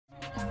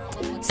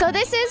So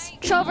this is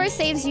Trover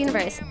Saves The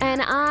Universe,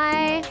 and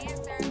I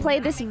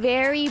played this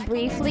very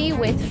briefly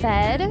with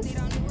Fed.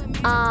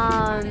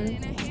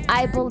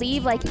 I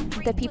believe like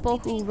the people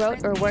who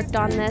wrote or worked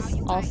on this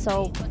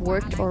also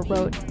worked or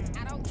wrote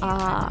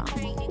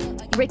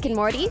Rick and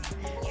Morty.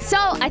 So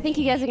I think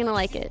you guys are gonna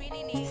like it.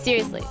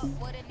 Seriously.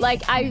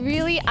 Like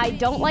I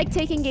don't like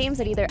taking games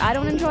that either I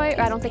don't enjoy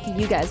or I don't think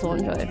you guys will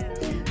enjoy.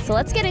 So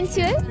let's get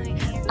into it.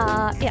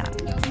 Yeah.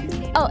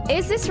 Oh,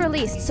 is this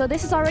released? So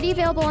this is already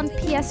available on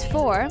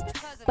PS4,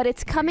 but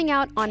it's coming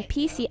out on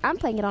PC. I'm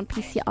playing it on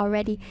PC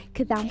already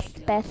because I'm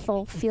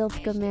special. Feels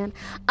good, man.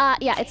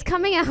 Yeah, it's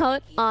coming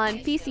out on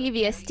PC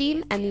via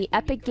Steam and the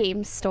Epic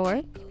Games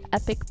Store,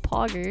 Epic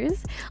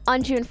Poggers,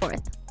 on June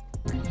 4th.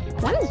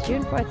 When is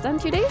June 4th? Is that in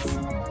 2 days?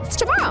 It's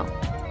tomorrow.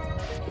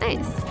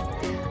 Nice.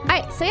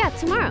 Alright, so yeah,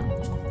 tomorrow.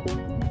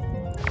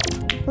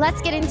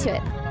 Let's get into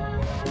it.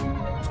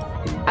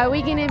 Are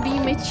we gonna be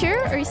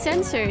mature or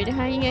censored?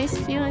 How are you guys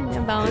feeling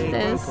about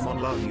this?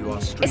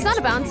 It's not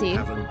a bounty.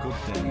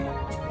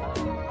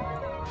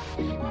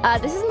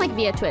 This isn't like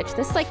via Twitch.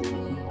 This is like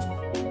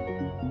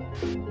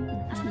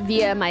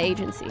via my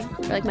agency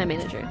or like my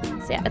manager.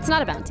 So yeah, it's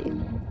not a bounty.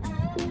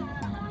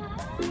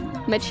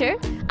 Mature?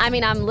 I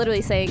mean, I'm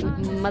literally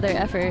saying mother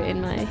effer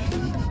in my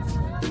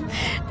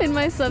in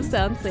my sub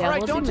sound. So yeah, All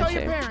right, we'll don't do tell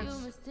mature. your parents.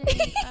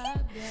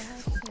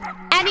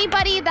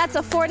 Anybody that's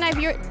a Fortnite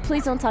viewer,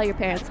 please don't tell your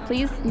parents.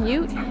 Please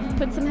mute,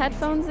 put some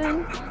headphones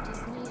in.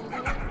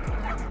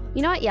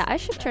 You know what? Yeah, I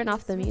should turn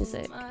off the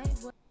music.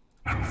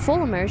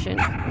 Full immersion.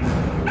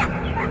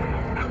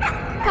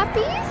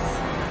 Puppies?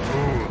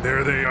 Oh,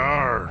 there they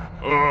are.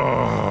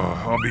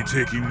 Oh, I'll be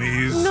taking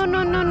these. No,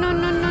 no, no, no,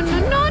 no, no, no,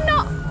 no,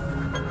 no.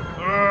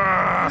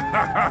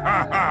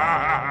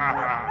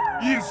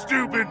 You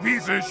stupid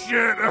piece of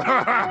shit.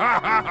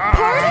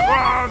 Pardon?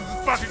 Oh, this is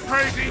fucking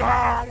crazy.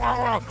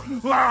 Oh,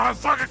 it's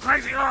fucking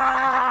crazy.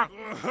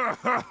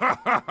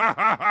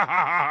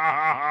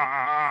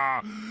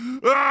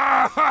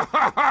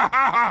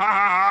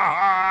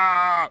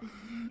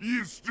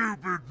 You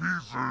stupid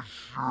piece of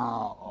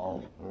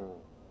shit.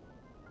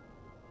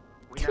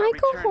 Can I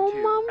go home,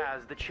 Mom?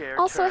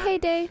 Also, hey,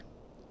 Day.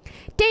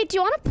 Day, do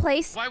you want to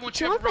play? Do you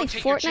want to play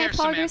Fortnite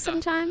Poggers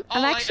sometime?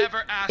 I'm actually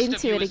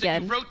into it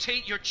again.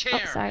 Rotate your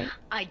chair. Oh, sorry.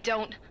 I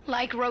don't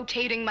like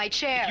rotating my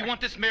chair. If you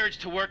want this marriage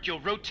to work,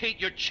 you'll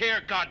rotate your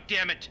chair,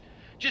 goddammit.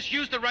 Just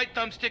use the right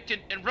thumbstick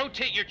and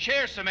rotate your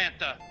chair,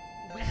 Samantha.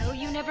 Well,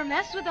 you never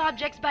mess with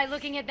objects by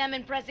looking at them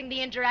and pressing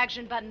the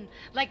interaction button,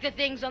 like the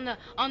things on the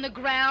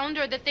ground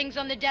or the things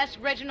on the desk.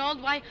 Reginald,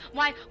 why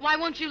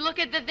won't you look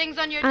at the things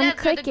on your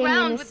desk or the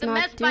ground with the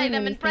mess by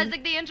them and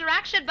pressing the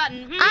interaction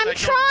button? I'm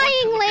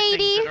trying,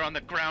 lady. That are on the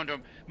ground or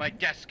my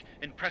desk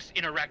and press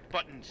interact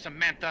button,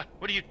 Samantha.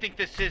 What do you think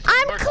this is?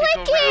 I'm Mercy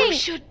clicking. go round? You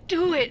should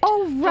do it.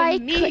 Oh, right.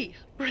 For me,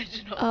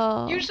 Reginald.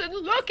 Oh. You should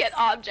look at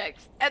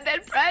objects and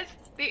then press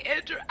the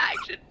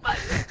interaction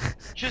button.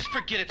 Just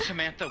forget it,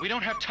 Samantha. We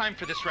don't have time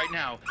for this right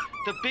now.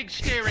 The big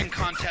staring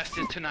contest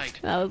is tonight.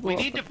 That was a we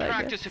little need to pathetic.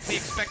 practice if we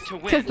expect to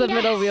win. Because the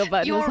middle wheel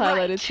button you're was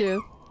highlighted right.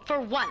 too. For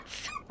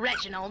once,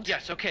 Reginald.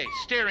 Yes, okay.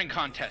 Staring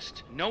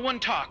contest. No one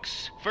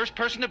talks. First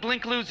person to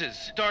blink loses.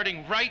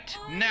 Starting right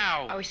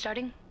now. Are we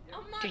starting?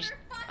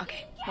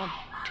 Okay. 1,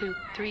 2,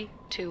 3,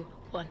 2,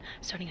 1.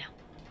 Starting now.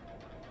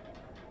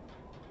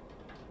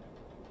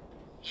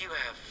 You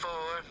have 4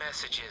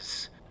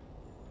 messages.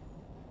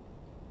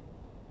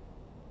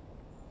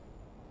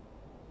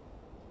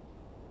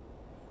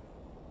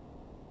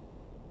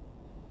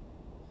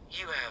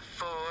 You have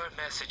 4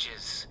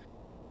 messages.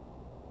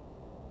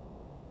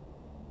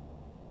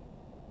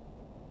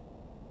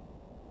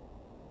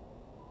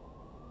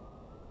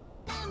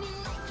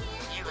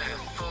 You have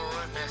 4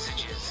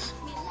 messages.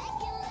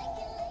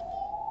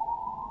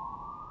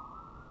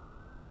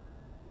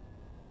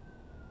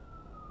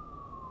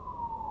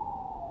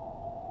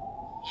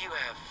 You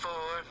have 4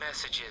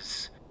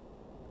 messages.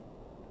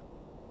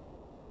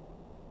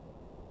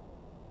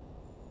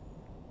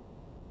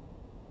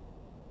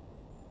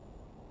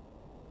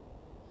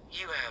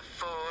 You have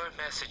 4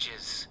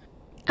 messages.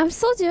 I'm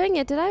still doing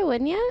it. Did I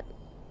win yet?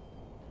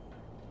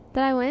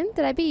 Did I win?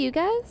 Did I beat you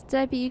guys? Did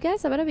I beat you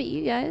guys? I bet I beat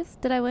you guys.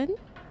 Did I win?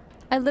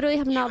 I literally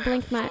have not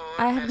blinked my...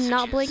 I have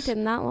not blinked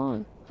in that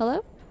long.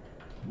 Hello?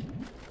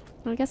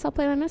 I guess I'll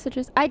play my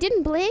messages. I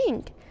didn't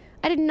blink.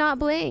 I did not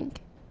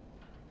blink.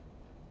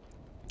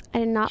 I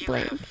did not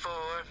blink. You have 4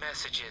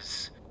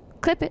 messages.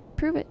 Clip it.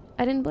 Prove it.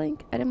 I didn't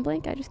blink. I didn't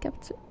blink. I just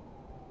kept it.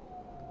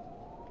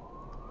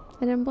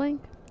 I didn't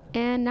blink.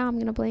 And now I'm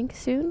gonna blink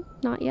soon.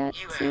 Not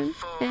yet. You Soon. have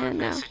 4 And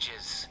now.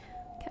 messages.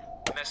 Okay.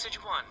 Message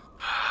 1.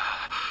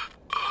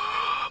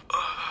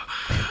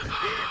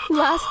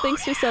 Last,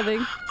 thanks for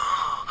subbing.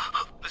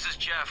 This is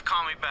Jeff.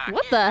 Call me back.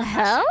 What the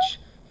hell?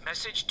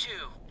 Message 2.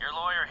 Your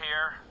lawyer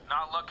here.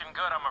 Not looking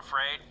good, I'm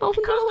afraid. Oh,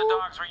 because no. the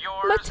dogs were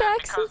yours, My and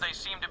taxes. because they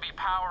seem to be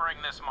powering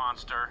this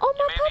monster, Oh,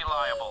 you my may be puppies.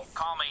 liable.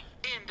 Call me.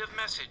 End of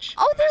message.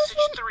 Oh, there's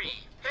message one.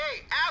 3.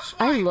 Hey, asswipe!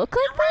 I look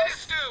like You're right,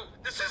 this? Stu.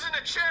 This isn't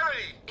a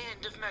charity.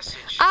 End of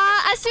message.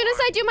 As soon as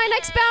I do my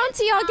next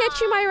bounty, I'll get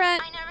you my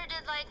rent. I never did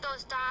would like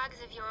those dogs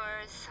of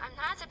yours. I'm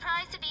not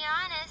surprised, to be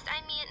honest.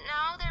 I mean,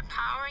 now they're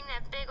powering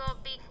that big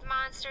old beaked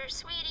monster.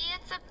 Sweetie,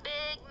 it's a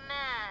big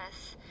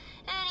mess.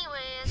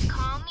 Anyways,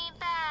 call me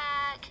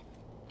back.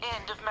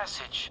 End of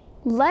message.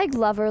 Leg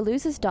lover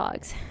loses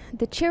dogs.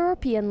 The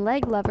Cherokee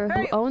leg lover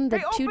who owned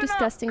the two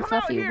disgusting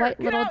fluffy white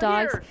little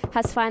dogs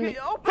has finally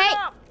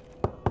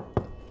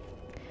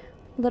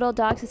little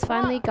dogs has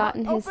finally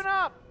gotten his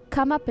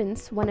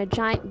comeuppance when a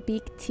giant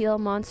beaked teal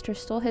monster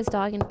stole his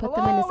dog and put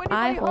them in his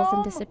eye holes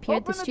and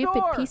disappeared. The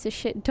stupid piece of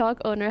shit dog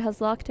owner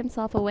has locked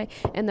himself away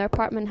in their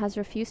apartment and has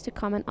refused to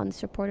comment on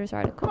this reporter's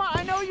article.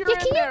 I know you're yeah,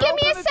 can you give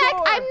me a sec?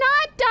 I'm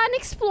not done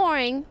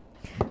exploring.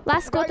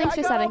 Last go, thanks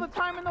for subbing. All the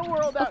time in the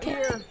world out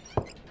here.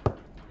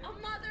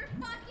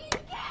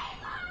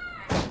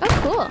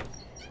 Oh, cool.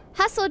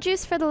 Hustle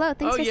juice for the low.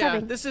 Thanks for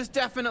subbing. This is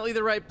definitely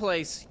the right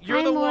place. You're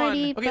I'm the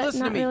Morty, one. Okay,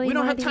 listen to me. really We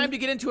don't have Morty. time to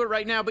get into it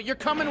right now, but you're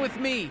coming with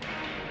me.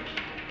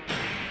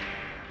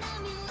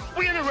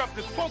 We interrupt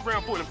this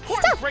program for an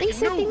important breaking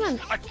news.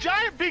 A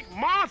giant big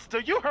monster,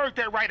 you heard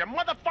that right, a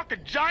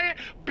motherfucking giant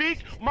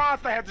big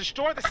monster has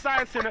destroyed the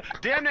science center,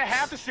 damn near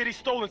half the city,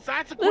 stolen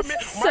science equipment,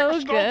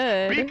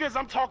 microscopes, beakers,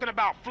 I'm talking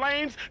about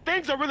flames.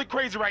 Things are really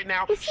crazy right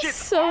now. Shit's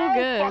so all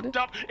good. fucked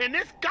up, and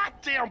this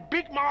goddamn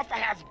big monster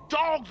has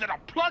dogs that are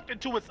plugged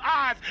into his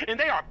eyes, and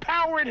they are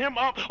powering him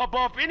up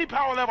above any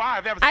power level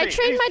I've ever seen. I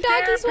trained my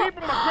doggies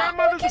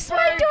well. Look, it's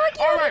my doggy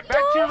All right,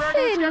 back to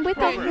your regular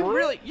with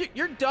Really,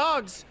 your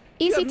dogs.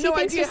 Easy you have T, no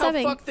thanks idea for how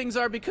subbing. fucked things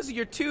are because of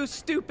your two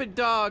stupid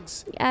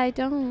dogs. I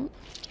don't.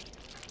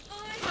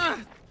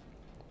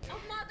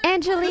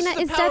 Angelina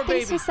is dead.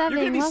 Thanks for subbing. You're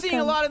gonna be Welcome.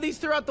 seeing a lot of these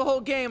throughout the whole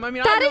game. I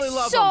mean, That I really is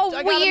love so them.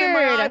 I got them in my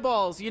weird.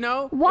 eyeballs, you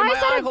know? Why In my is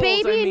that eye a holes,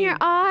 baby I in mean. your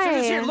eye? So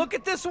just here, look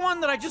at this one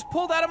that I just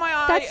pulled out of my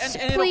eye, That's-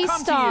 and it'll please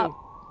come stop. to you.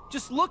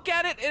 Just look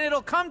at it, and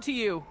it'll come to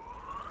you.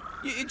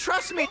 You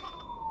trust me.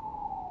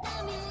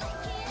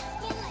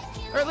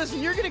 All right,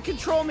 listen, you're gonna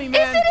control me,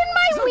 man. Is it in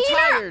my 'cause I'm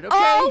wiener? tired, okay?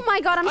 Oh my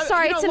god, I'm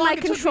sorry. You know It's in how my long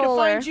it took me to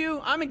controller. find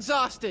you? I'm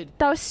exhausted.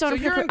 That was so you're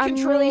in inappropriate. I'm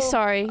control. really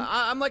sorry.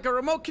 I'm like a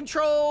remote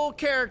control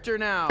character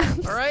now.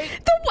 All right?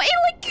 The way,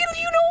 like,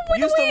 you know,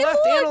 Use the way the left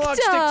it analog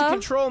looked. stick to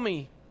control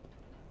me.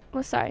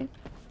 Oh, sorry.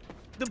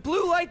 The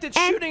blue light that's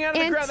shooting out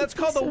of the ground, that's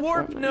called the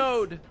warp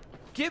node.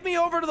 Get me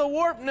over to the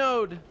warp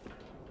node.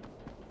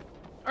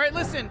 All right,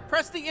 listen.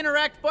 Press the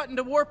interact button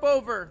to warp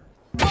over.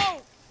 Whoa!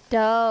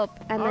 Dope.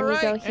 And then All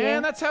right, you go here.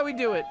 and that's how we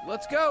do it.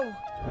 Let's go.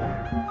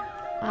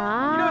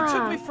 Ah. You know, it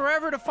took me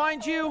forever to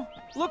find you.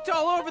 Looked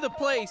all over the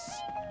place.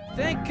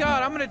 Thank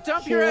God. I'm gonna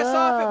dump your ass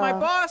off at my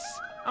boss.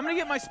 I'm gonna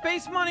get my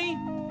space money.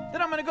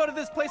 Then I'm gonna go to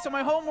this place on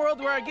my homeworld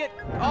where I get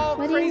all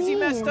What do you crazy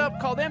messed mean? up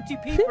called Empty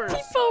Peepers.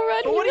 Peepo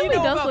Run. But He what do you really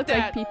know does about look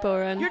that? like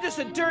Peepo Run. You're just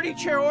a dirty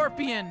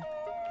Cherorpian.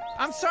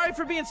 I'm sorry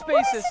for being What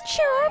spacist. is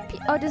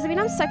Cherorpian? Oh, does it mean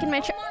I'm stuck in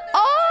my chair?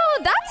 Oh,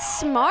 that's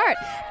smart.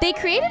 They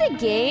created a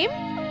game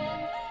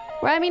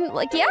where, I mean,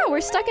 like, yeah,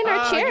 we're stuck in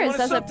our You chairs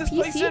wanna as a soak this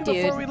place PC in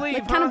before dude. we leave,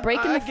 Like, kind huh? of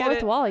breaking I the get fourth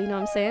it. wall, you know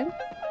what I'm saying?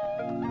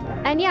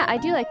 And yeah, I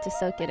do like to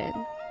soak it in.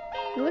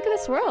 Look at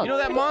this world. You know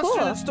that Pretty monster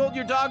cool. that stole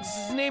your dogs?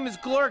 His name is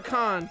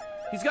Glorcon.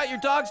 He's got your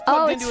dogs Oh,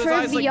 plugged it's into for his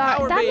eyes like VR.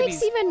 power That babies.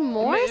 makes even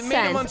more It made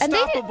him sense. And they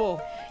did,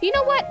 unstoppable. you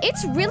know what?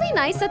 It's really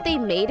nice that they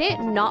made it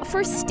not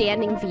for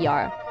standing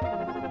VR.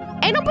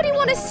 Ain't nobody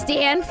want to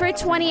stand for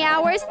 20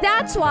 hours.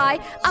 That's why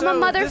I'm a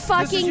So, this is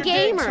motherfucking your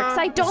gamer. gigs, huh? Because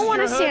I This don't is want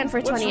to your stand hood?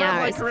 for 20 What's rent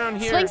hours. like around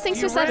here? Swings, thanks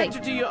Do for you rent subbing.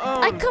 or do you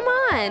own? Come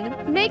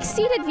on. Make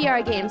seated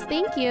VR games.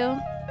 Thank you.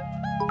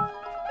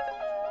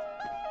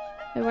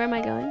 Wait, where am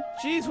I going?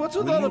 Jeez, what's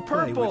with all the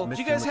purple? Do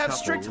you guys have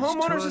strict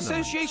homeowners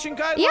association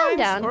guidelines? Yeah, I'm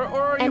down. Or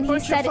are you And a he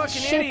bunch said of it's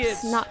fucking ships,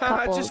 idiots? not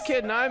couples. Just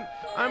kidding.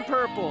 I'm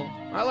purple.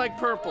 I like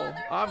purple,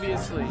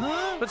 obviously.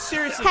 But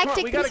seriously, come on,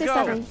 Hectic we gotta go.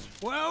 367.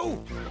 Whoa!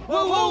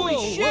 Whoa!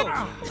 Holy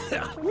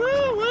shit!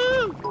 Woo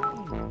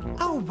woo!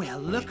 Oh well,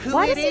 look who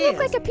Why it does he look is.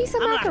 like a piece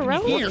of I'm not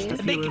macaroni? here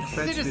to make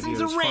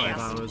citizens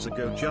arrest.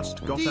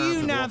 Do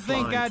you not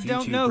think I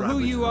don't know who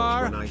you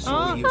are?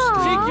 Huh?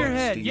 Shake your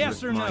head,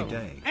 yes or no.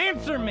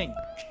 Answer me.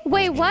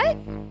 Wait, what?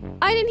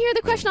 I didn't hear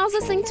the question. I was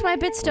listening to my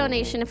bits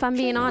donation, if I'm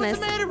being honest.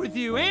 What's the matter with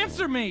you?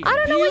 Answer me. I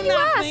don't know what you Do you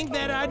not asked. think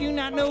that I do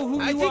not know who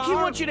you are? I think he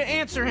wants you to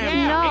answer him.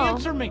 Yeah, No.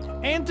 answer me.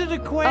 Answer the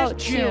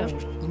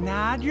question.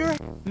 Nod your...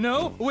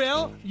 No,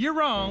 well, you're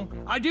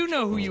wrong. I do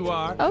know who you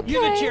are. Okay.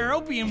 You're the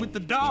Cherokee with the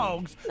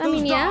dogs. I Those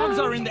mean, yeah. dogs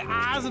are in the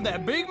eyes of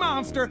that big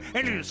monster,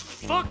 and it is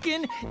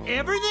fucking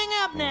everything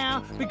up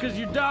now because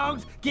your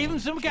dogs gave him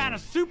some kind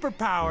of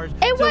superpowers.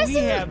 It so we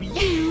wasn't- have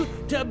you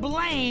to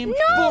blame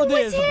No, for it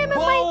was this him and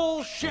my-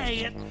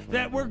 bullshit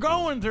that we're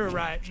going through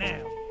right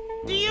now.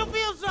 Do you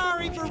feel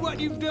sorry for what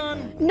you've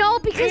done? No,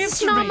 because it's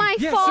Answer not me. my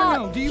Yes fault.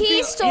 or no? Do you He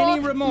feel stole any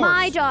remorse?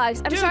 my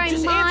dogs. I'm Dude, sorry,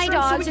 just my answer him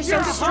dogs so are so you're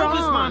a harmless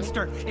strong.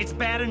 monster. It's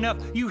bad enough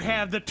you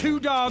have the two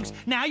dogs.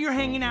 Now you're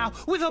hanging out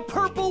with a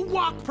purple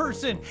walk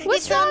person.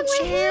 What's it's wrong with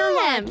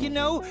unchair-like, him? you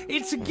know?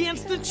 It's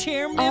against the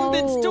chair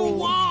members to Oh.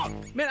 walk.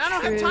 Man, I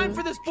don't have True. time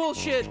for this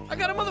bullshit. I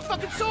got a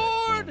motherfucking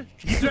sword.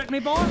 You threaten me,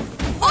 boy?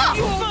 Fuck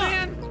you, old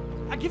man.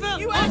 I give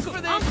up. You asked for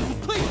this.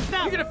 Please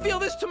stop. You're gonna feel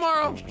this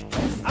tomorrow.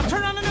 I'll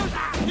turn on the news.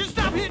 Just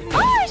stop hitting me.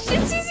 Oh,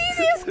 shit's as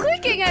easy as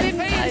clicking. I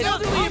didn't. Hey,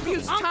 elderly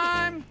abuse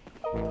time.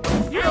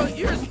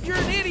 You're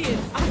an idiot.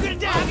 I'm gonna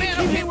die. Oh, man,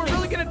 okay, we're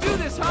really gonna do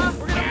this, huh?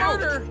 We're gonna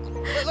murder.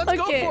 Let's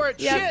go for it.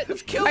 Yep. Shit,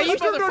 let's kill this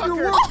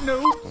motherfucker.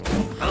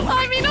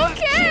 I mean,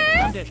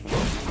 okay.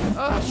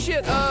 Oh,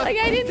 shit. Like,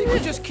 I didn't think we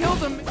just killed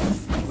him.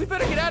 We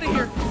better get out of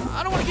here.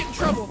 I don't want to get in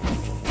trouble.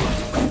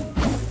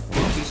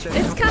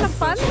 It's kind of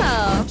fun,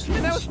 though.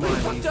 Man, that was pretty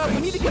fucked up.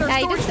 We need to get our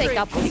story straight.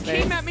 He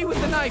came at me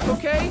with the knife,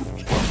 okay?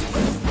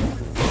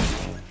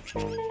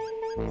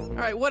 All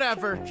right,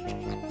 whatever.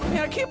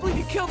 Man, I can't believe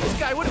you killed this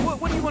guy. What do you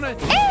want to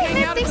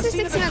hang out at the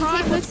scene of the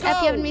crime? Let's go.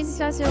 If you have a music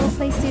festival, we'll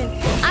play soon.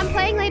 I'm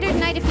playing later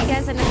tonight if you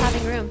guys end up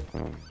having room.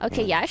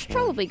 Okay, yeah, I should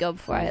probably go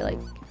before I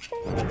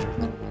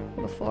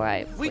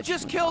We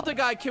just killed a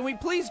guy. Can we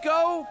please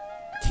go?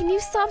 Can you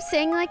stop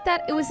saying like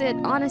that? It was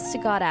an honest to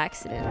God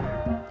accident.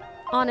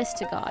 Honest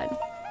to God.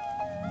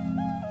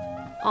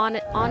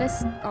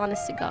 Honest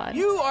to God.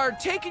 You are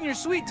taking your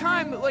sweet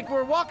time like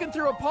we're walking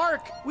through a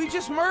park. We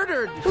just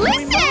murdered.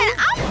 Listen,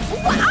 I'm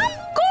going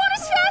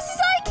as fast as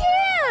I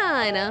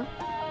can.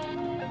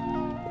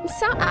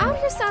 I'm out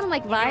here sounding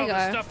like Vigar. All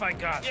the stuff I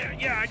got.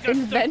 Yeah, I got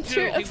Inventor stuff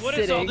too. of Hey, what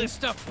is all sitting. this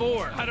stuff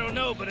for? I don't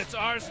know, but it's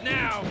ours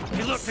now.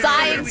 Hey, look,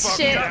 Science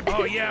shit.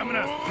 Oh yeah, I'm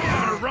gonna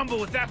rumble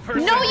with that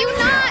person. No, you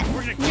not.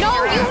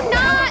 No, you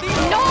not.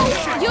 No,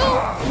 you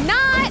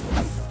not.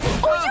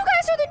 Oh, you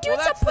guys are the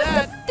dudes that put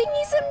the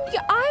thingies in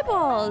your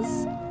eyeballs.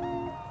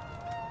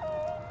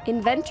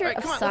 Inventor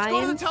of come on, science. let's go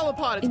to the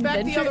telepod. It's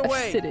back the other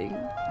way. Sitting.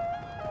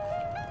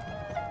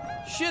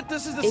 Shit,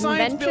 this is the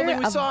science building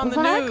we saw on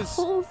the news.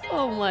 Holes?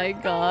 Oh my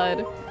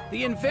god.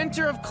 The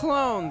inventor of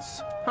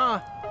clones. Huh.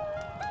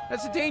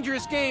 That's a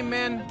dangerous game,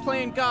 man,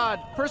 playing God.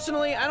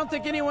 Personally, I don't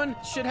think anyone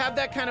should have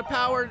that kind of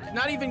power,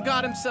 not even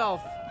God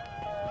himself.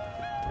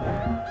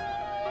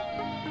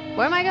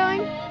 Where am I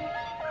going?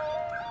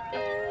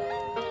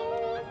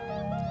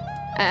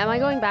 Am I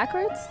going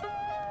backwards?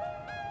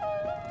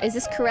 Is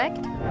this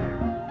correct?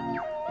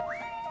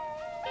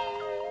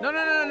 No.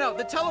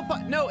 The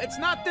telepod. No, it's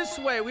not this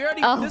way. We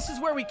already. This is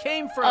where we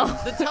came from.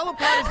 The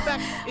telepod is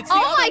back. It's the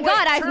oh my other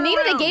god, way. I've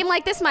needed a game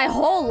like this my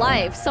whole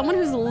life. Someone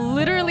who's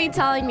literally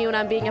telling me when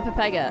I'm being a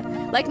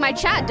pepega. Like my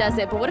chat does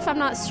it, but what if I'm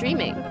not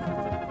streaming?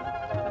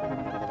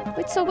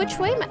 Wait, so which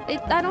way am I?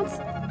 I don't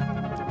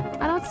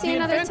see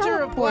another teleporter. The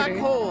inventor of black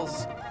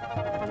holes.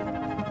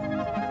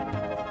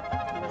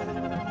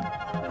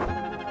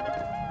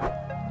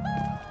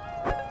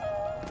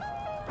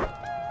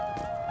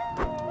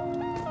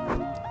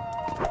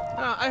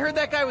 I heard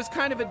that guy was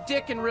kind of a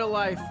dick in real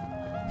life.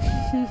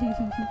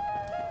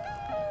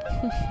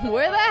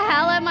 Where the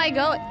hell am I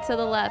going? To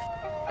the left.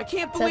 I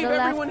can't believe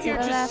everyone here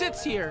just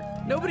sits here.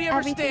 Nobody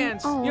ever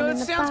stands. You know, it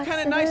sounds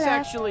kind of nice,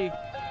 actually.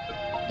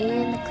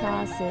 In the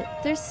closet.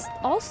 There's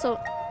also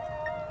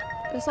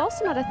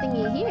not a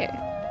thingy here.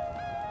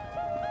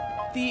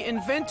 The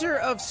inventor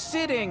of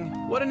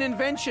sitting. What an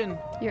invention.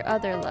 Your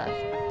other left.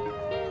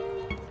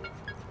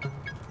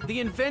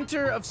 The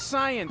inventor of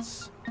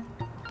science.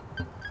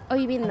 Oh,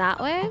 you mean that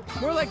way?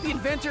 More like the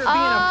inventor of being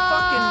a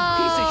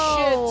fucking piece of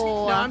shit.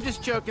 No, I'm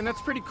just joking.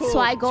 That's pretty cool. So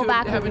I go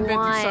back have invented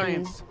one.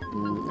 Science.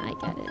 I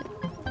get it.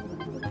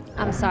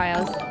 I'm sorry.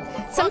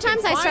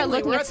 Sometimes I start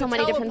looking at so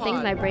many different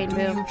things, my brain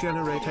boom. You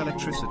generate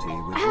electricity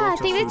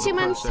with David 2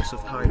 months Prince.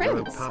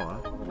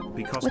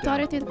 With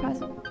water through the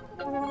process.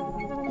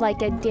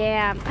 Like a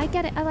dam. I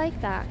get it. I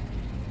like that.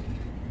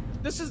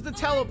 This is the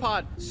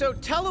telepod. So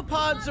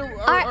telepods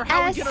are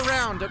how we get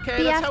around,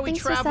 okay? That's how we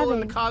travel in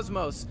the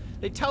cosmos.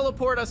 They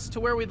teleport us to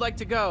where we'd like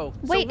to go.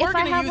 Wait, so we're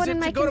going to use it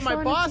to go to my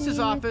boss's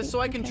office so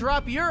I can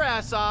drop your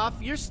ass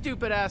off, your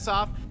stupid ass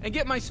off, and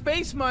get my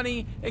space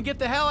money and get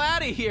the hell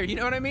out of here, you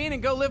know what I mean?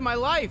 And go live my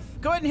life.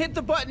 Go ahead and hit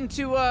the button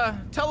to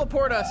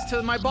teleport us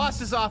to my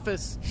boss's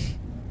office.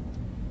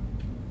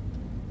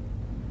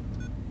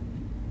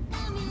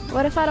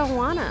 What if I don't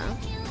wanna?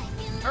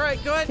 All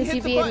right, go ahead and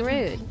hit the button. Because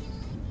you're being rude.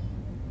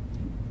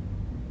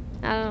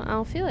 I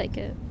don't feel like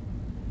it.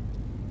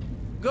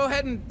 Go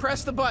ahead and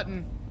press the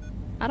button.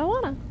 I don't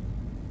wanna.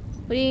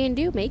 What are you gonna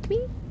do? Make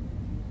me?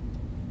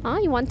 Huh?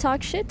 You wanna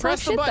talk shit? Talk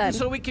Press shit the button then.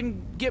 so we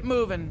can get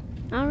moving.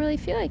 I don't really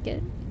feel like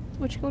it.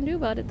 What you gonna do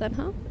about it then,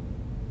 huh?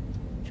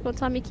 You gonna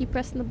tell me to keep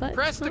pressing the button?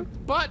 Press the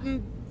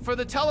button for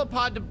the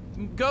telepod to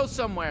go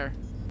somewhere.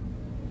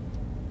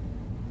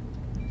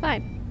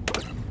 Fine.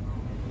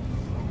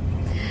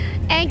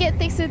 And get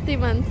things in 3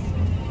 months.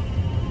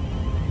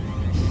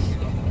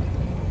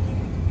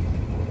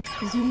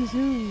 Zoom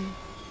zoom.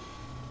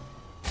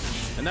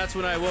 And that's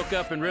when I woke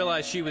up and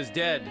realized she was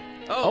dead.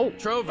 Oh,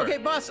 Trover. Okay,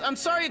 boss, I'm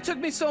sorry it took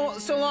me so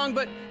long,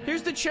 but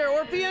here's the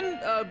Chairorpian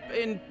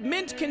in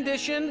mint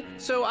condition,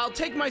 so I'll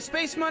take my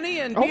space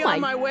money and be on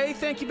my way.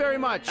 Thank you very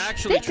much.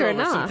 Actually,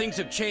 Trover, some things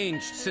have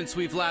changed since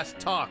we've last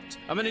talked.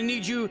 I'm gonna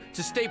need you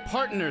to stay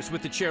partners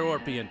with the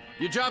Chairorpian.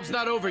 Your job's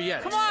not over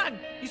yet. Come on!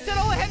 You said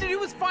all I had to do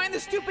was find the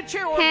stupid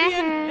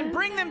Chairorpian and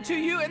bring them to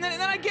you, and then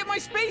I'd get my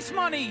space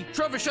money!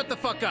 Trover, shut the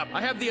fuck up.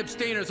 I have the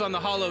abstainers on the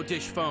hollow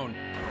dish phone.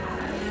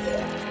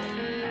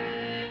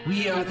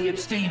 We are the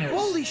abstainers.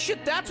 Holy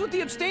shit, that's what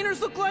the abstainers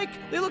look like?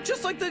 They look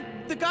just like the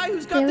guy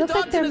who's got the look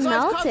dogs like they're in his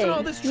eyes causing all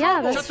melting. this trouble.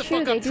 Yeah, that's Shut the true.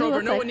 fuck They up, do Trover.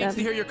 look No like one needs them.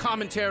 to hear your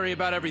commentary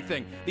about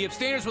everything. The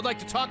abstainers would like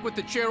to talk with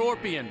the Chair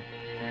Orpian.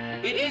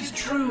 It is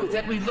true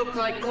that we look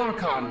like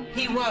Glorcon.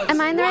 He was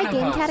Am I in the one right of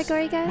game us.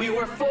 category, guys? We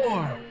were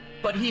 4,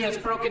 but he has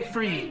broken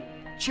free.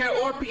 Chair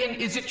Orpian,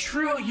 is it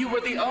true you were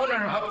the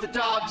owner of the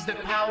dogs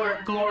that power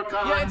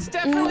Glorcon? Yeah, it's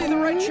definitely the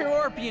right Chair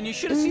Orpian. You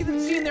should have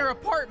seen their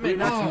apartment.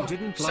 Oh,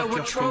 so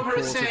what Trover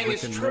is saying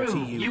is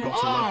true. You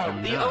are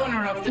the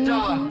owner of the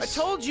dogs.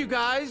 I told you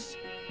guys.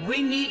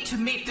 We need to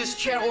meet this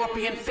Chair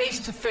Orpian face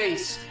to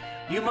face.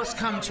 You must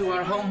come to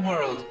our home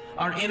world,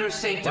 our inner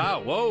sanctum.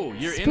 Wow, whoa,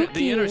 you're in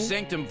the inner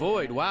sanctum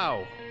void.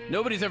 Wow.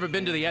 Nobody's ever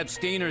been to the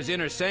abstainer's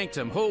inner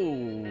sanctum. Oh,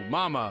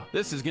 mama.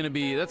 That's gonna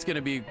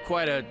be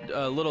quite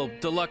a little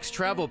deluxe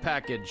travel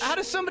package. How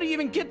does somebody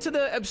even get to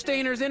the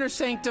abstainer's inner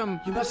sanctum?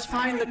 You must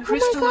find the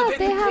crystal of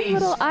they have Ithacles.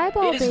 little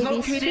eyeball It is babies,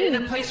 located too.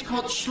 in a place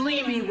called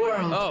Schleemy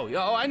World.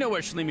 Oh, I know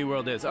where Schleemy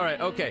World is. All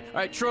right, okay. All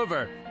right,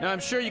 Trover. Now, I'm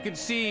sure you can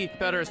see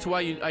better as to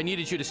why I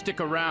needed you to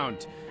stick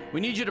around. We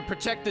need you to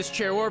protect this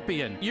Chair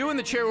Orpian. You and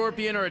the Chair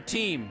Orpian are a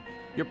team.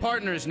 You're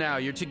partners now.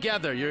 You're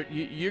together.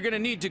 You're gonna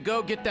need to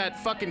go get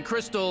that fucking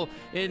crystal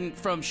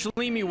from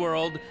Schleemy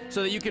World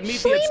so that you can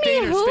meet the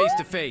abstainers face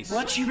to face.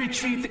 Once you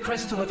retrieve the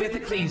crystal of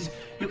Ithacles,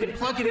 you can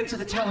plug it into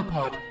the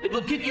telepod. It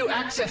will give you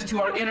access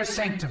to our inner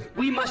sanctum.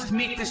 We must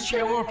meet this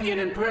Chair Orpian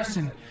in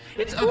person.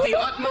 It's of the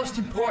utmost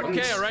importance.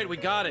 Okay, all right, we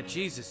got it.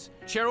 Jesus,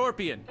 Chair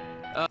Orpian.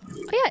 Oh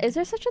yeah, is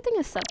there such a thing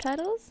as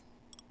subtitles?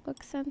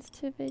 Look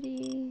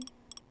sensitivity.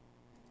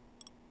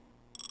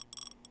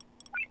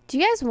 Do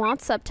you guys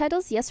want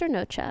subtitles? Yes or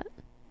no, chat?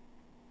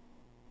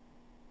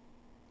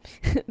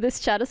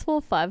 This chat is full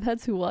of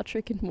 5-heads who watch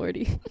Rick and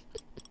Morty.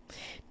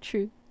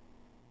 True.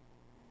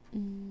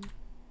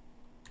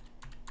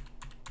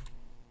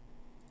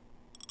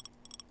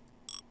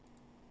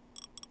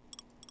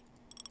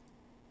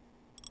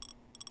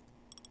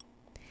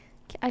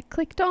 I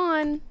clicked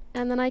on,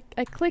 and then I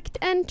clicked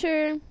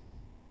enter.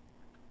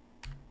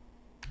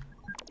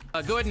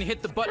 Go ahead and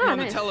hit the button on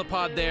nice. the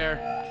telepod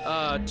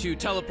there to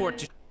teleport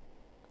to...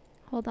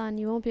 Hold on,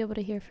 you won't be able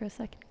to hear for a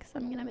second because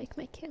I'm gonna make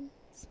my cam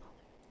smaller.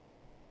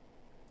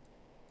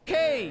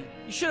 Okay,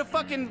 you should have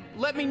fucking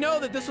let me know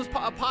that this was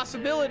a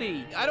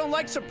possibility. I don't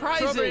like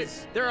surprises.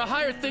 Trover, there are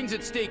higher things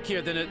at stake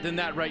here than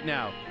that right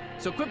now.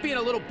 So quit being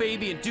a little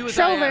baby and do as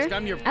Trover. I ask.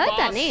 I'm your boss. I like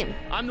that name.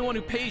 I'm the one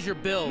who pays your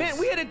bills. Man,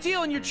 we had a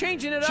deal and you're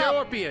changing it Chair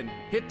up. Orpian,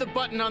 hit the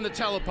button on the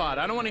telepod.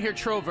 I don't want to hear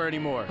Trover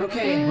anymore.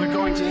 Okay, we're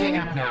going to hang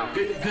up now.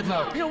 Good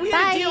luck. You know, we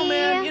had a deal,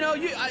 man. You know,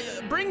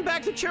 bring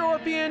back the Chair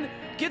Orpian.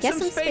 Get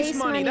some space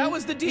money. That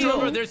was the deal.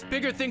 Trover, there's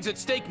bigger things at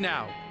stake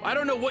now. I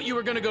don't know what you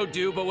were gonna go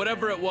do, but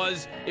whatever it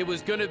was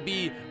gonna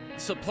be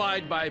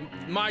supplied by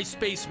my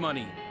space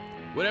money.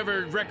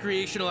 Whatever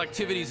recreational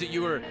activities that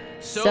you were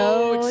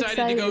so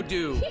excited to go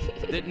do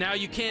that now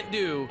you can't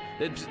do,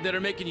 that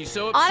are making you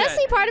so upset.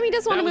 Honestly, part of me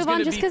does want to move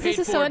on just because this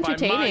is so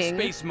entertaining.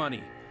 My space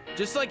money.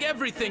 Just like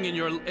everything in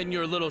your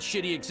little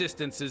shitty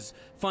existence is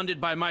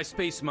funded by my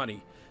space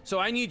money. So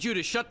I need you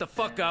to shut the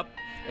fuck up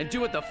and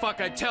do what the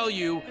fuck I tell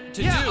you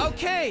to do. Yeah,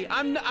 okay,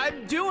 I'm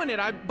doing it.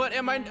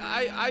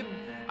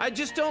 I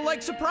just don't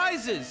like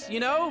surprises, you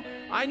know?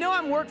 I know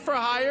I'm work for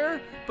hire,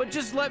 but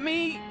just give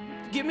me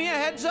a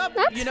heads up,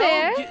 That's you know?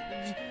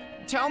 fair.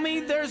 Tell me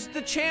there's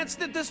the chance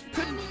that this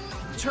could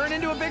turn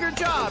into a bigger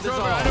job.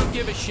 Trover, I don't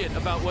give a shit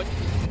about what...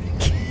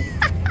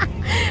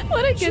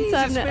 What a good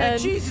time to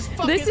end.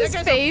 This is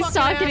Face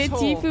talking to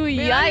Tifu.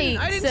 Yikes.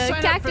 I didn't sign up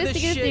for Cactus this to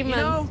get shit, 3 you months.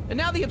 know? And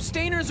now the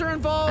abstainers are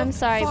involved. I'm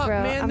sorry, Fuck,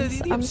 bro. Man, the I'm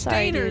sorry,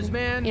 abstainers, dude.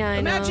 man. Yeah, I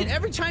Imagine know.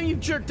 every time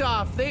you've jerked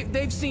off,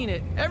 they've seen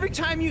it. Every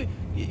time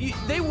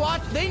they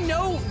watch, they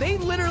know, they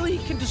literally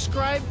can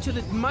describe to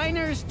the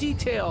minorest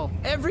detail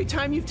every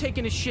time you've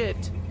taken a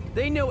shit.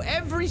 They know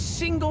every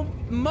single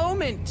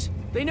moment.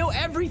 They know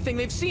everything.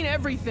 They've seen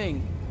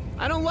everything.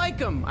 I don't like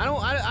them.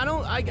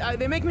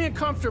 They make me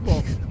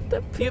uncomfortable.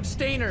 The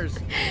abstainers.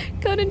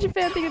 Code in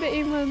Japan, thank you for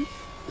 8 months.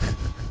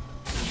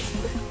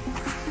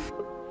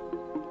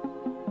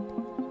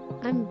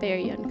 I'm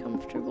very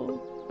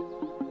uncomfortable.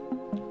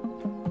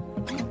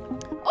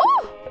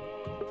 Oh!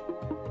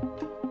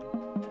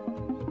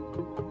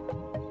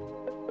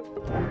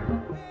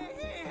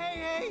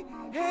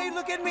 Hey,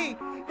 look at me!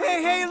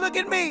 Hey, look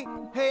at me!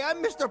 Hey,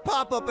 I'm Mr.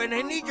 Pop-Up and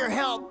I need your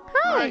help.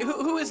 Hi. All right,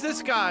 who is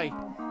this guy?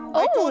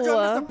 I told you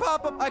I'm Mr.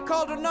 Pop-Up. I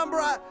called a number.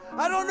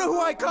 I don't know who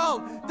I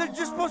called. They're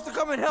just supposed to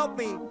come and help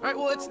me. All right,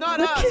 well, it's not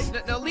us.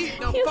 Now, leave.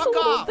 No, He has fuck a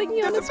little off.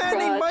 thingy on There's his a man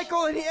named crotch.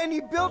 Michael and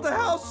he built a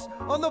house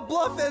on the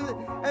bluff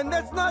and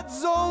that's not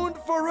zoned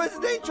for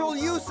residential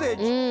usage.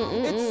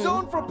 It's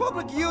zoned for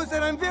public use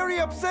and I'm very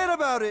upset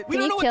about it. We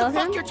don't know what the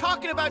fuck you're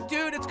talking about,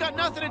 dude. It's got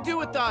nothing to do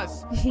with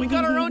us. We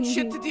got our own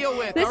shit to deal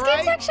with, This all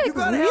game's right? actually You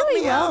gotta help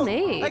really me well out.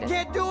 made. I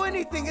can't do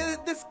anything.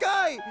 This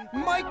guy,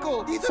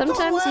 Michael, he's a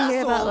Sometimes total you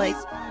hear about, asshole.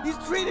 like, he's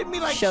treated me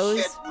like shows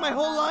shit my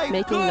whole life.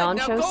 making Good,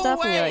 non-show now go stuff,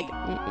 and you're away.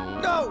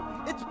 like,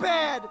 No, it's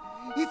bad.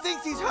 He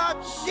thinks he's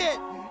hot shit,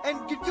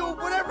 and can do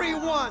whatever he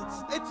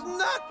wants. It's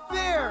not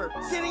fair.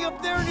 Sitting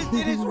up there in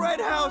his red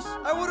house.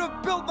 I would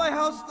have built my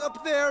house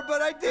up there,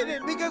 but I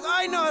didn't because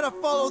I know how to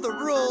follow the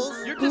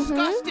rules. You're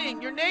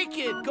disgusting. You're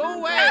naked. Go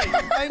away.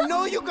 I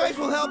know you guys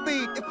will help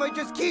me if I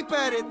just keep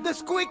at it. The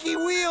squeaky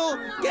wheel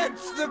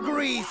gets the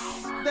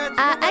grease. That's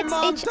what my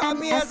mom taught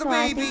me as a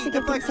baby.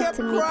 If I kept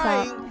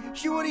crying,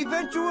 she would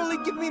eventually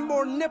give me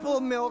more nipple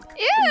milk.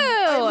 Ew!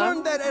 I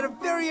learned that at a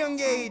very young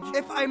age.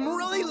 If I'm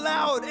really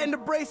loud and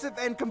abrasive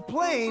and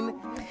complain,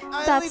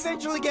 I'll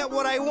eventually get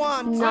what I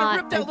want. So I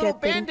ripped that little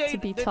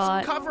band-aid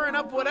that's covering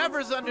up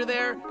whatever's under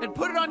there and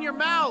put it on your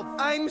mouth.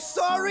 I'm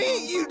sorry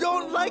you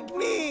don't like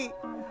me.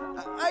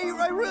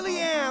 I really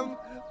am.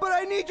 But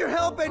I need your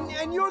help,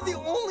 and you're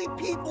the only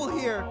people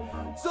here.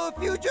 So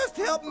if you just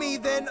help me,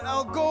 then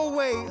I'll go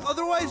away.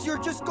 Otherwise,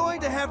 you're just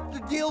going to have to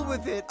deal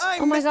with it.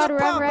 I'm Mr.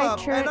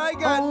 Pop-Up, and I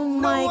got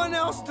no one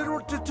else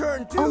to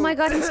turn to. Oh my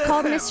God, he's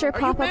called Mr.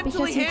 Pop-Up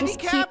because he just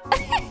keeps...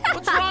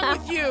 What's wrong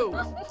with you?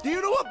 Do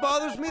you know what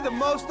bothers me the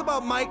most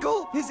about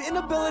Michael? His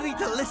inability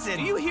to listen.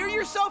 Do you hear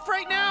yourself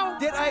right now?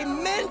 Did I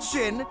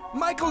mention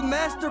Michael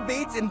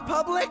masturbates in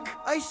public?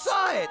 I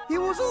saw it. He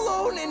was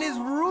alone in his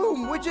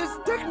room, which is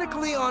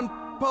technically on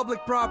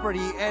public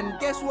property, and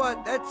guess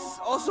what? That's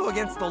also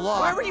against the law.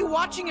 Why were you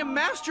watching him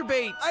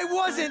masturbate? I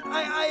wasn't.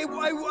 I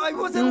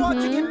wasn't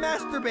watching him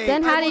masturbate.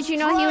 Then how did you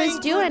know he was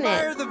doing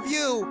it? The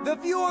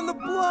view on the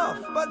bluff,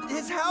 but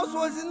his house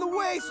was in the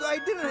way, so I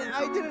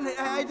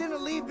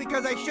didn't leave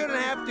because I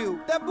shouldn't have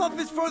to. That bluff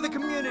is for the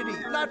community,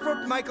 not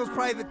for Michael's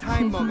private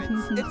time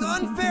moments. It's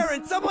unfair,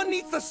 and someone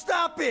needs to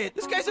stop it.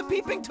 This guy's a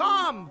peeping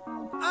Tom.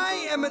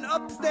 I am an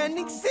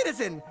upstanding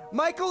citizen.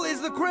 Michael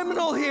is the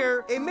criminal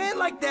here. A man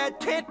like that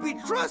can't be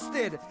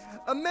trusted.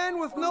 A man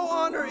with no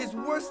honor is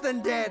worse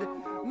than dead.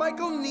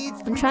 Michael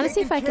needs to be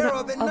taken care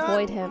of, and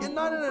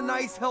not in a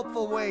nice,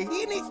 helpful way.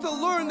 He needs to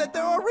learn that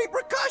there are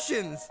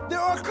repercussions. There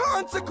are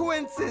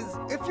consequences.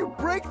 If you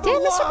break the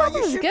law,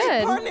 you should be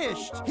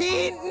punished.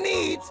 He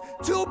needs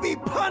to be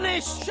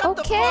punished. Shut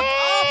the fuck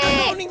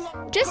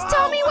up. Just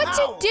tell me what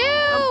to do.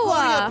 I'm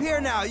floating up here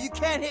now. You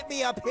can't hit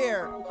me up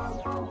here.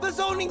 The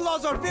zoning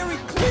laws are very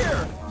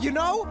clear. You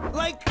know,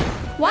 like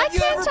why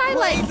can't I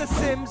like The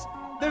Sims?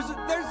 There's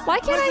why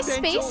can't I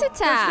space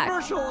attack?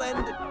 There's commercial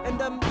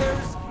and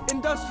there's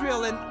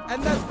industrial,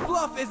 and that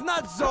bluff is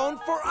not zoned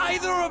for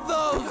either of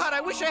those. God, I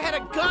wish I had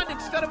a gun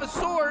instead of a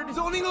sword.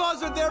 Zoning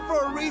laws are there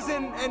for a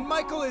reason, and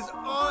Michael is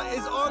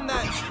on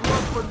that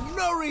bluff for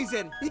no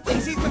reason. He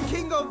thinks he's the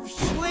king of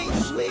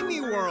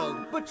Schleemy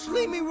World, but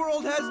Schleemy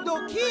World has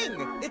no king.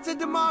 It's a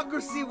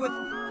democracy with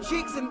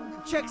checks and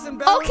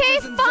balances. Okay,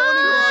 and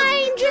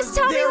fine. Just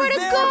tell me where to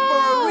go.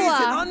 For a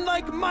reason,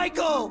 unlike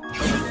Michael.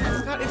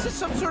 God, is this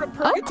some sort of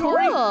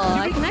purgatory? Oh, cool.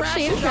 I can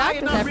actually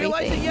interact with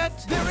everything.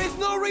 There is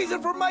no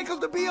reason for Michael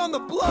to be on the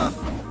bluff,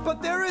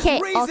 but there is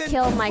reason I'll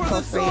kill Michael for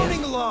the for you.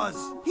 zoning laws.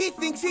 He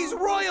thinks he's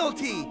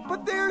royalty,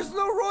 but there's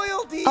no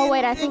royalty. Oh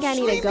wait, I think I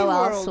need to go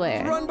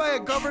elsewhere. Run by a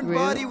governed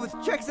body with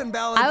checks and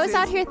balances. I was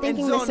out here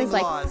thinking this is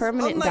like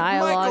permanent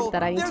dialogue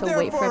that I need to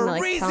wait for him to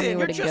like tell me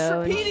where to go. You're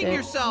just repeating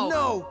yourself.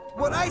 No,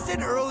 what I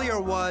said earlier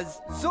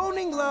was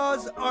zoning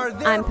laws are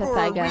there for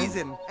a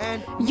reason,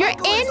 and you're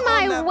in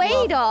my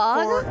way,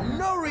 dog. For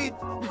no reason.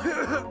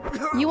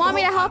 You want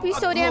me to help you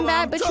so damn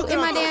bad, but you in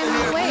my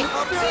damn way.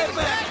 I'll be right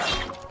back.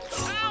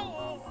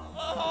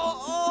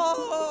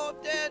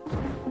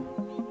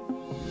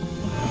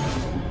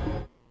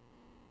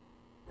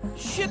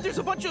 Shit, there's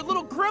a bunch of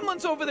little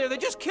gremlins over there. They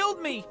just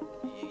killed me.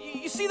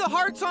 You see the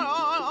hearts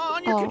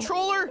on your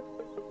controller?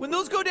 When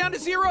those go down to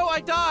 0, I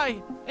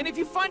die. And if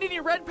you find any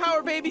red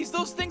power babies,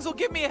 those things will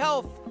give me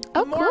health.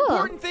 The more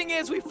important thing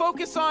is we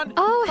focus on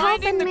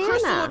finding the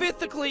crystal of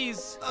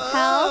Ithacles.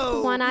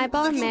 Health, one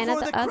eyeball, mana,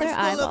 the other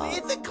eyeball.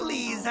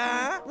 Ithacles,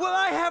 huh? Well,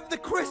 I have the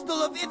crystal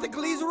of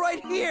Ithacles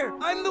right here.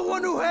 I'm the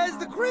one who has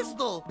the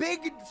crystal.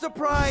 Big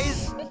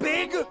surprise,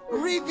 big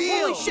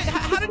reveal. Holy shit,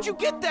 how did you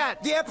get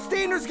that? The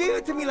abstainers gave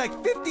it to me like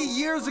 50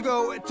 years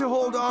ago to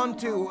hold on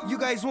to. You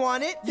guys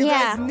want it? You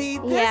guys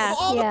need this? Yeah,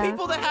 all the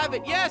people that have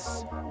it,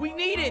 yes. We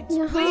need it,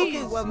 please.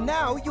 Okay, well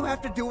now you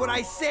have to do what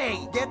I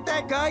say. Get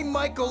that guy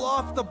Michael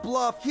off the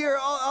bluff. Here,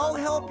 I'll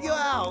help you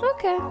out.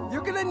 Okay.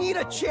 You're gonna need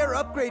a chair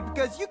upgrade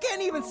because you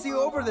can't even see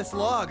over this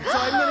log. So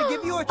I'm gonna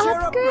give you a chair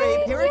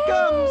upgrade. Here it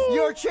comes.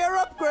 Your chair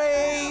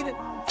upgrade.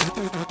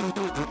 Spit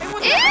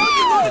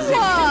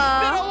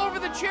all over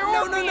the chair.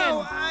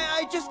 No.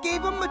 I just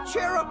gave him a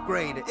chair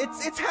upgrade.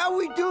 It's how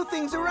we do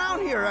things around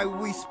here.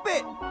 We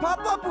spit.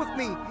 Pop up with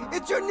me.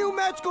 It's your new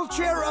magical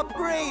chair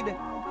upgrade.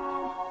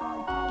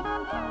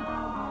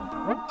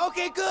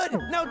 Okay, good.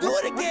 Now do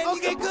it again.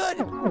 Okay, good.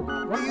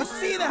 Do you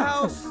see the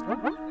house?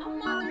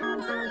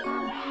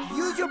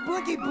 Use your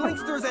blinky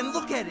blinksters and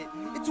look at it.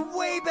 It's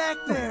way back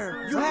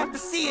there. You have to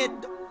see it.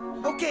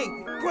 Okay,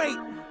 great.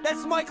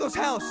 That's Michael's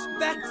house.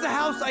 That's the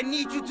house I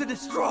need you to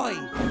destroy.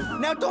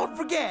 Now don't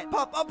forget,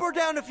 pop up or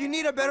down if you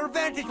need a better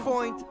vantage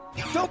point.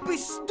 Don't be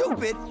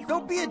stupid.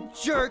 Don't be a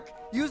jerk.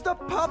 Use the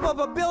pop-up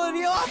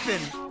ability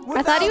often.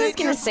 I thought he was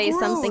gonna say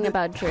something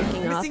about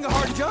jerking off. Missing a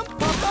hard jump?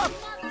 Pop up.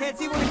 Can't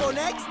see where to go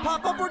next?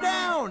 Pop up or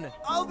down.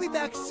 I'll be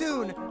back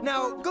soon.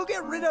 Now go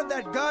get rid of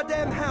that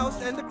goddamn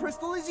house and the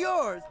crystal is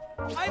yours.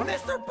 I'm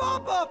Mr.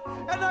 Pop-Up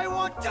and I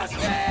want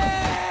justice!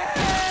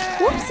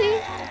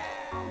 Whoopsie.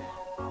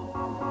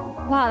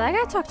 Wow, that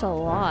guy talked a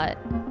lot.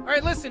 All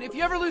right, listen, if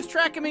you ever lose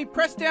track of me,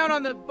 press down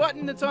on the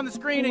button that's on the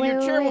screen and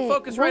your chair will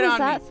focus right on me.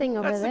 What is that thing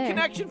over there? That's the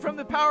connection from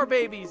the Power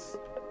Babies.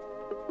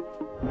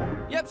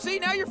 Yep, see,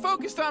 now you're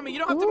focused on me. You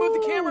don't have to move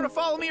the camera to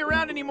follow me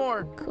around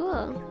anymore.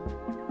 Cool.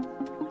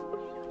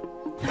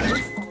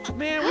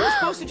 Man, we were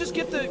supposed to just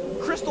get the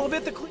crystal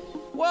bit the clean.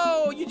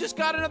 Whoa, you just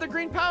got another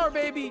green Power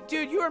Baby.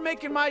 Dude, you are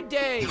making my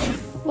day.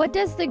 What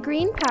does the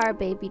green Power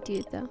Baby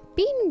do, though?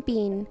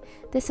 Bean.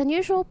 This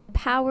unusual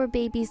Power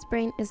Baby's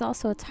brain is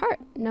also its heart,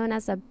 known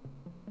as a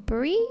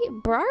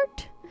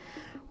Bart?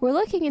 We're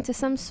looking into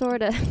some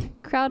sort of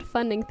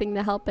crowdfunding thing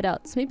to help it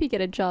out, so maybe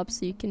get a job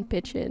so you can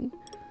pitch in.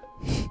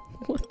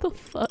 What the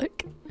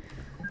fuck?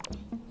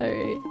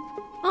 Alright.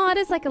 Oh, it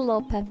is like a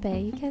little Pepe.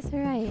 You guys are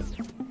right.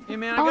 Hey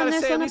man, I gotta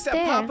say, at least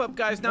that pop-up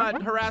guy's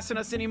not harassing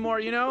us anymore,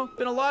 you know?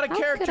 Been a lot of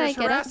characters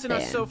harassing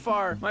us so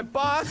far. My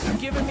boss is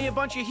giving me a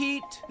bunch of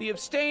heat. The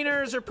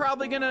abstainers are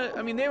probably gonna,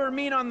 I mean, they were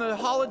mean on the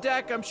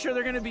holodeck. I'm sure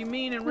they're gonna be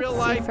mean in real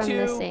life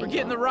too. We're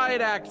getting the riot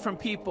act from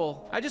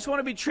people. I just want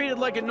to be treated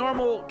like a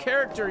normal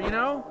character, you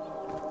know?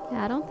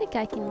 Yeah, I don't think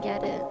I can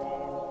get it.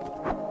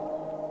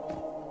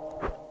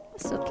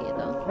 It's okay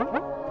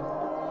though.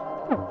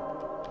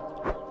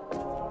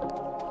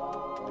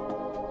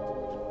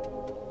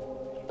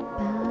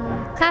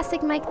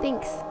 Classic Mike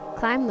thinks.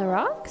 Climb the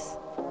rocks?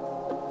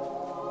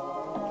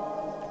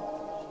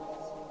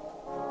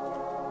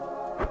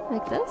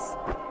 Like this?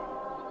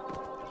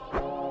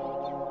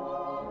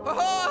 Oh!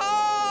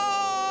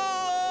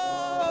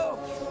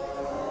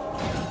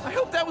 I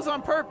hope that was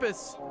on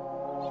purpose.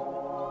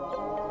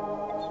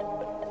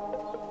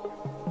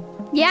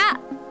 Yeah!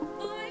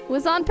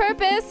 Was on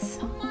purpose!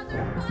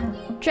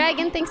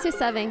 Dragon thinks you're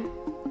subbing.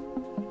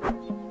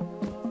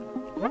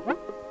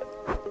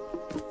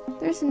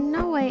 There's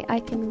no way I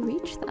can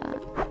reach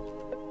that.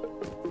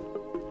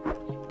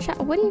 Chat,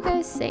 what are you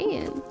guys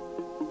saying?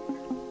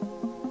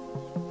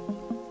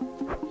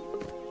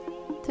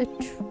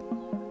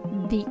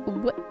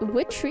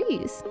 What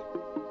trees?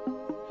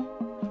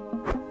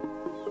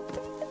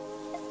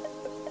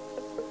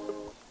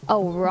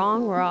 Oh,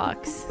 wrong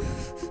rocks.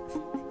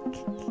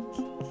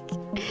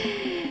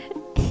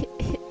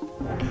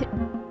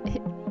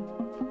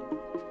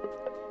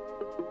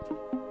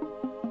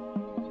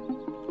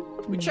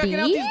 We checking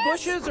out these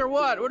bushes or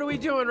what? What are we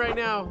doing right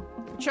now?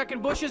 Checking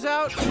bushes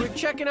out? We're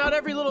checking out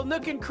every little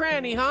nook and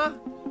cranny, huh?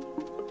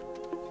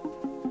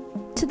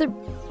 To the...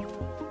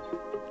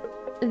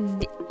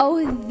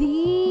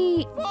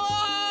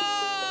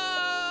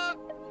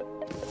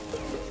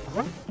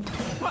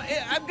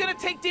 I'm gonna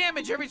take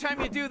damage every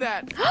time you do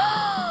that.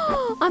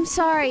 I'm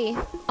sorry.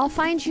 I'll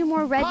find you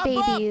more red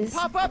babies.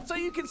 Pop up so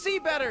you can see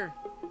better.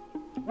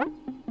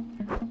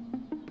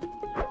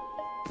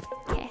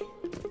 Okay.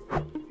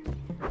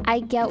 I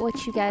get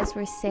what you guys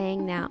were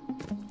saying now.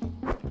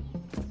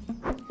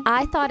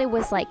 I thought it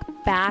was like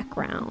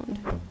background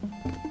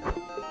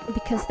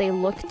because they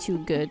look too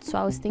good, so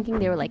I was thinking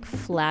they were like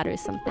flat or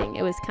something.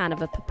 It was kind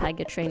of a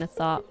Papega train of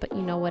thought, but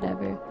you know,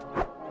 whatever.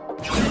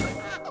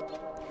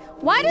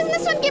 Why doesn't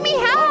this one give me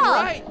help?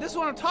 Right, this is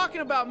what I'm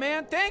talking about,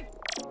 man.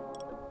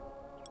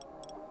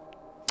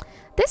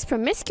 This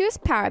promiscuous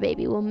Power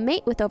Baby will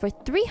mate with over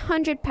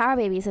 300 Power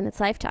Babies in its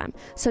lifetime,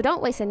 so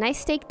don't waste a nice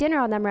steak dinner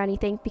on them or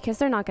anything, because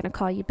they're not going to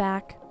call you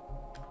back.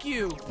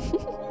 You.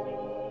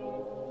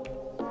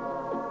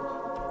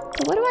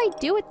 So what do I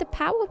do with the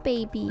Power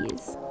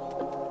Babies?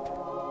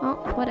 Oh,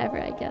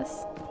 whatever, I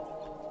guess.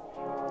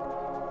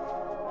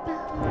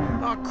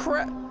 Oh,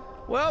 crap.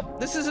 Well,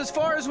 this is as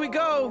far as we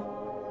go.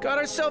 Got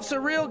ourselves a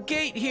real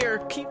gate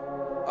here.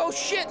 Oh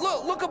shit,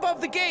 look above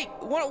the gate.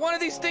 One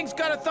of these things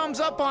got a thumbs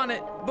up on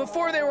it.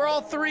 Before they were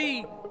all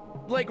three,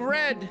 like,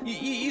 red.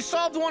 You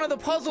solved one of the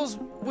puzzles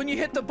when you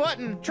hit the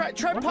button. Try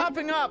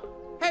popping up.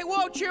 Hey,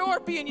 whoa,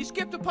 Cheorpian, you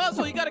skipped a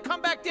puzzle. You gotta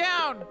come back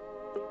down.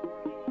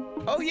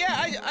 Oh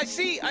yeah, I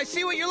see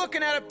what you're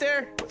looking at up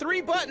there.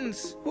 3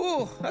 buttons.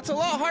 Ooh, that's a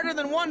lot harder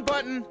than 1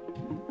 button.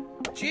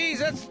 Jeez,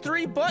 that's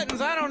 3 buttons,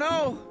 I don't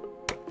know.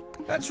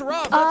 That's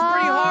rough, that's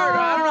pretty hard.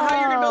 I don't know how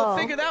you're gonna be able to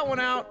figure that one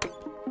out.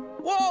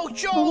 Whoa,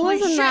 holy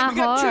shit, we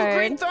got 2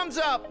 green thumbs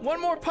up. 1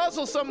 more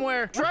puzzle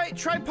somewhere. Try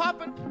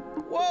popping.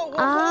 Whoa,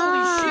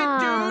 holy shit,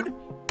 dude.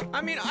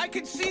 I mean, I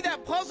can see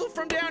that puzzle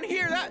from down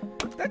here.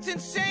 That's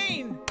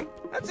insane.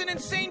 That's an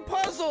insane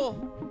puzzle.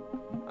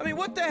 I mean,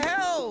 what the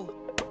hell?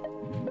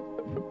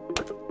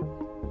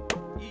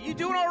 You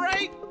doing all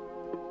right?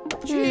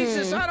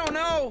 Jesus, I don't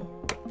know.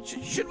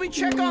 Should we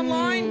check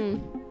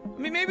online? I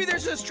mean, maybe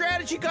there's a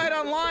strategy guide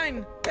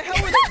online. The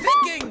hell were they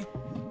thinking?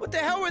 What the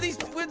hell were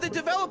the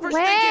developers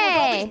thinking with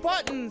all these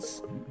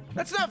buttons?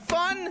 That's not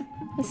fun.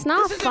 It's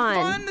not this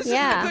fun. This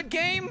yeah. isn't a good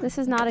game. This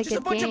is not a Just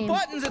good game. Just a bunch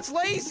of buttons. It's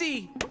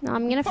lazy. No,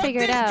 I'm gonna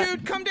figure it out.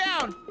 Dude, come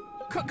down.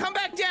 Come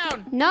back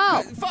down.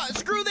 No.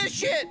 Screw this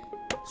shit.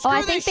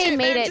 I think they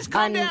made it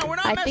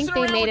I think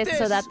they made it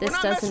so that this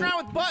doesn't.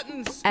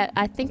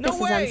 I think this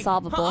is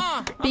unsolvable.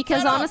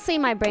 Because honestly,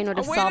 my brain would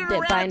have solved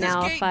it by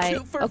now if I.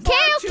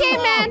 Okay,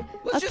 man.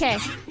 Okay.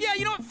 Yeah,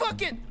 you know what?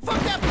 Fuck it.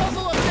 Fuck that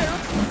puzzle up there.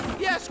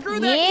 Yeah, screw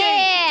that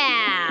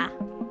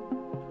game.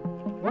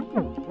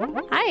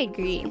 I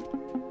agree.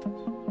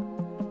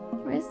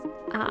 Where's